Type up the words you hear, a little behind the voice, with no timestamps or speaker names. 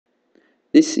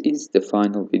This is the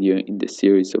final video in the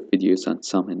series of videos on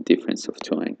sum and difference of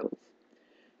two angles.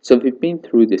 So we've been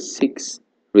through the 6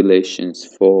 relations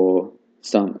for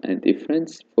sum and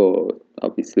difference, for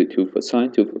obviously 2 for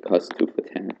sine, 2 for cos, 2 for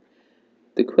tan.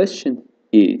 The question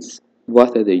is,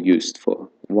 what are they used for?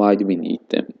 Why do we need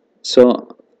them?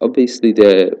 So obviously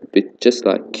just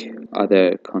like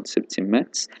other concepts in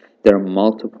maths, there are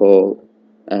multiple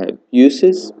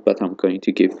uses, but I'm going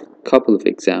to give a couple of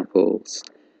examples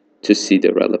to see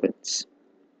the relevance.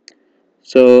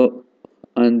 So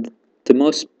on the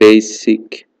most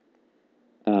basic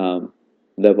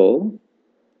level,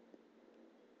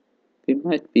 we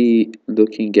might be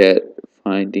looking at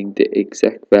finding the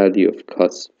exact value of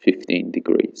cos 15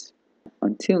 degrees.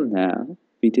 Until now,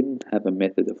 we didn't have a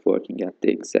method of working out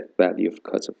the exact value of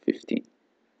cos of 15.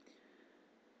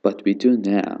 But we do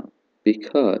now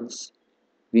because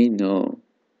we know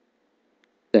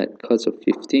that cos of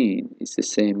 15 is the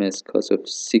same as cos of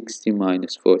 60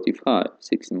 minus 45.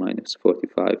 60 minus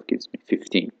 45 gives me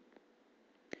 15.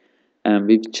 And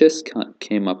we've just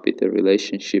came up with the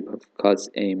relationship of cos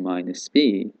A minus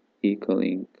B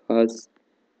equaling cos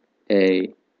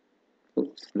A,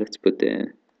 let's put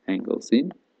the angles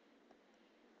in,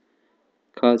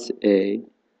 cos A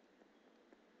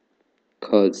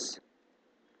cos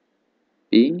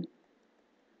B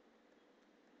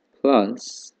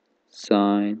plus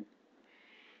sine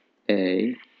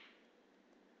A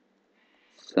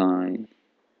sine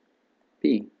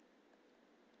B.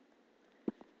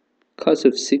 Cos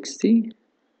of 60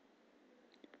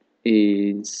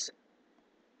 is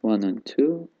 1 and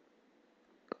 2.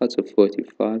 Cos of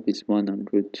 45 is 1 and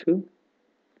root 2.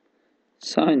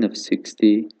 Sine of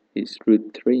 60 is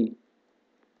root 3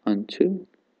 and 2.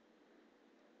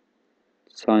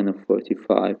 Sine of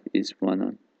 45 is 1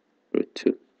 and root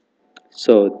 2.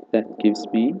 So that gives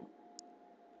me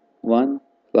 1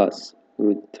 plus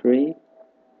root 3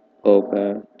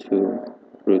 over 2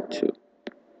 root 2.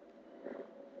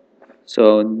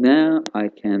 So now I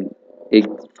can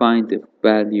find the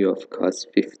value of cos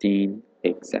 15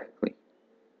 exactly.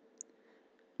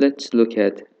 Let's look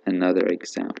at another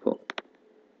example.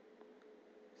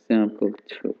 Example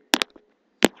 2.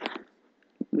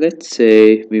 Let's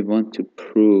say we want to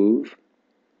prove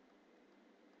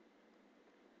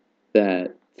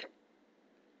that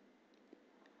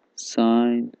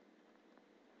sine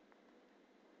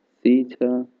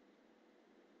theta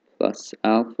plus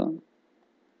alpha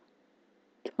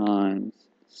times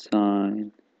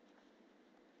sine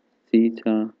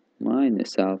theta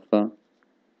minus alpha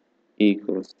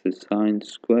equals to sine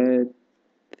squared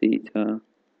theta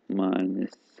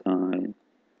minus sine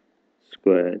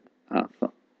squared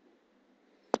alpha.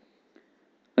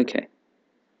 Okay,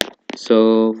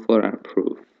 so for our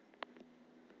proof,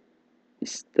 we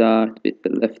start with the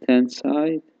left hand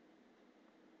side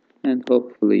and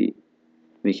hopefully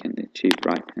we can achieve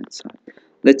right hand side.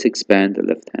 Let's expand the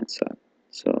left hand side.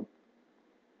 So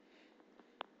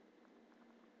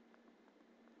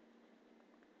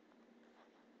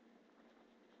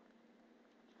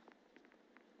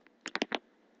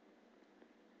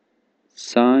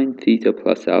sine theta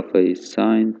plus alpha is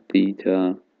sine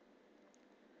theta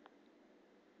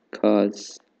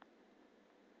cos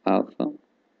alpha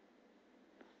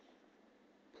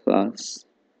plus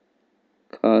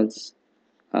cos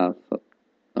alpha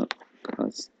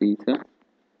cos theta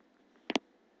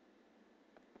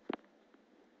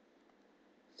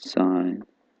sine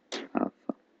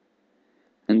alpha,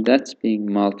 and that's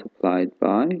being multiplied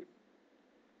by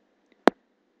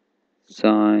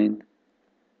sine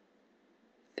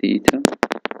theta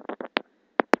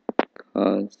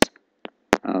cos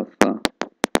alpha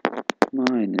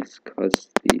minus cos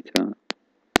theta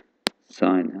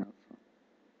sine alpha.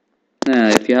 Now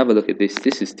if you have a look at this,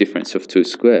 this is difference of two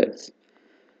squares.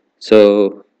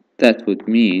 So that would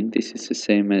mean this is the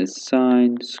same as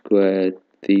sine squared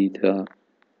theta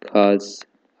cos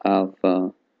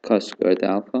alpha cos squared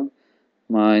alpha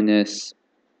minus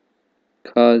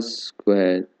cos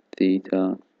squared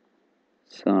theta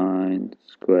sine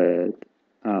squared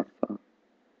alpha.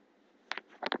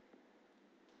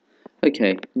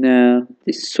 Okay, now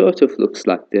this sort of looks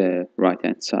like the right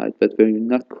hand side, but we're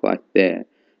not quite there.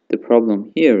 The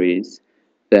problem here is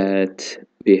that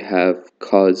we have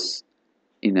cos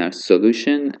in our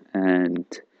solution, and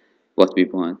what we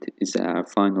want is our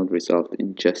final result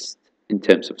in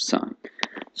terms of sine.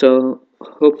 So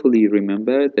hopefully you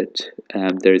remember that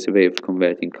there is a way of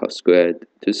converting cos squared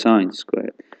to sine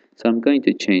squared. So I'm going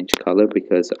to change color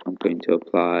because I'm going to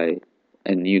apply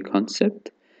a new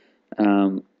concept.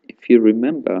 If you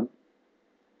remember,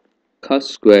 cos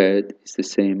squared is the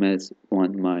same as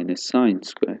 1 minus sine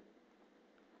squared.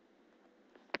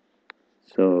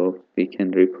 So we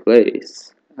can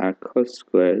replace our cos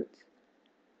squared,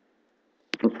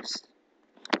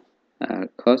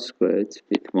 cos squared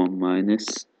with 1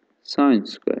 minus sine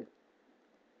squared.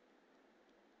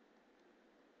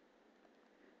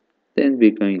 Then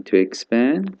we're going to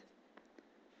expand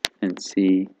and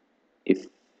see if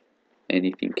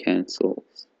anything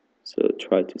cancels. So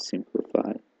try to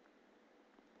simplify.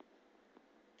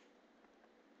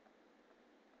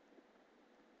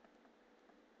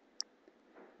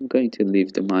 I'm going to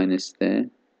leave the minus there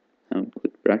and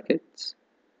put brackets.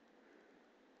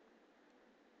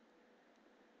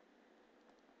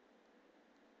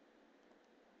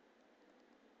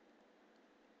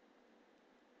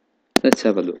 Let's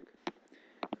have a look.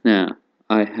 Now,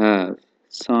 I have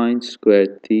sine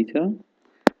squared theta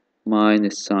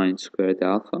minus sine squared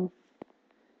alpha,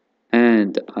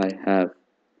 and I have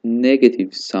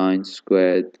negative sine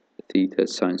squared theta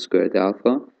sine squared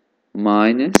alpha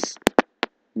minus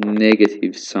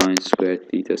negative sine squared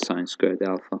theta sine squared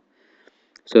alpha.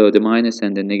 So the minus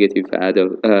and the negative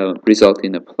result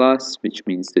in a plus, which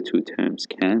means the two terms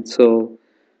cancel,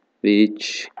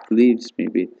 which leaves me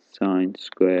with sine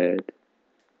squared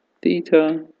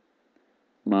theta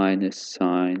minus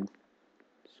sine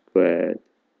squared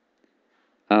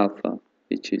alpha,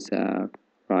 which is our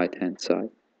right hand side.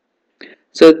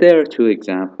 So there are two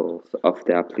examples of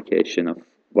the application of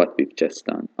what we've just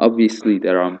done. Obviously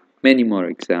there are many more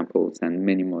examples and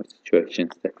many more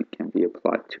situations that it can be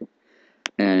applied to.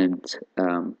 And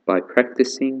by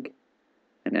practicing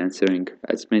and answering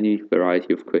as many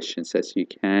variety of questions as you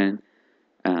can,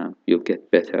 you'll get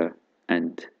better,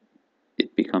 and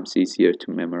it becomes easier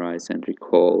to memorize and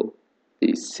recall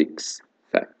these 6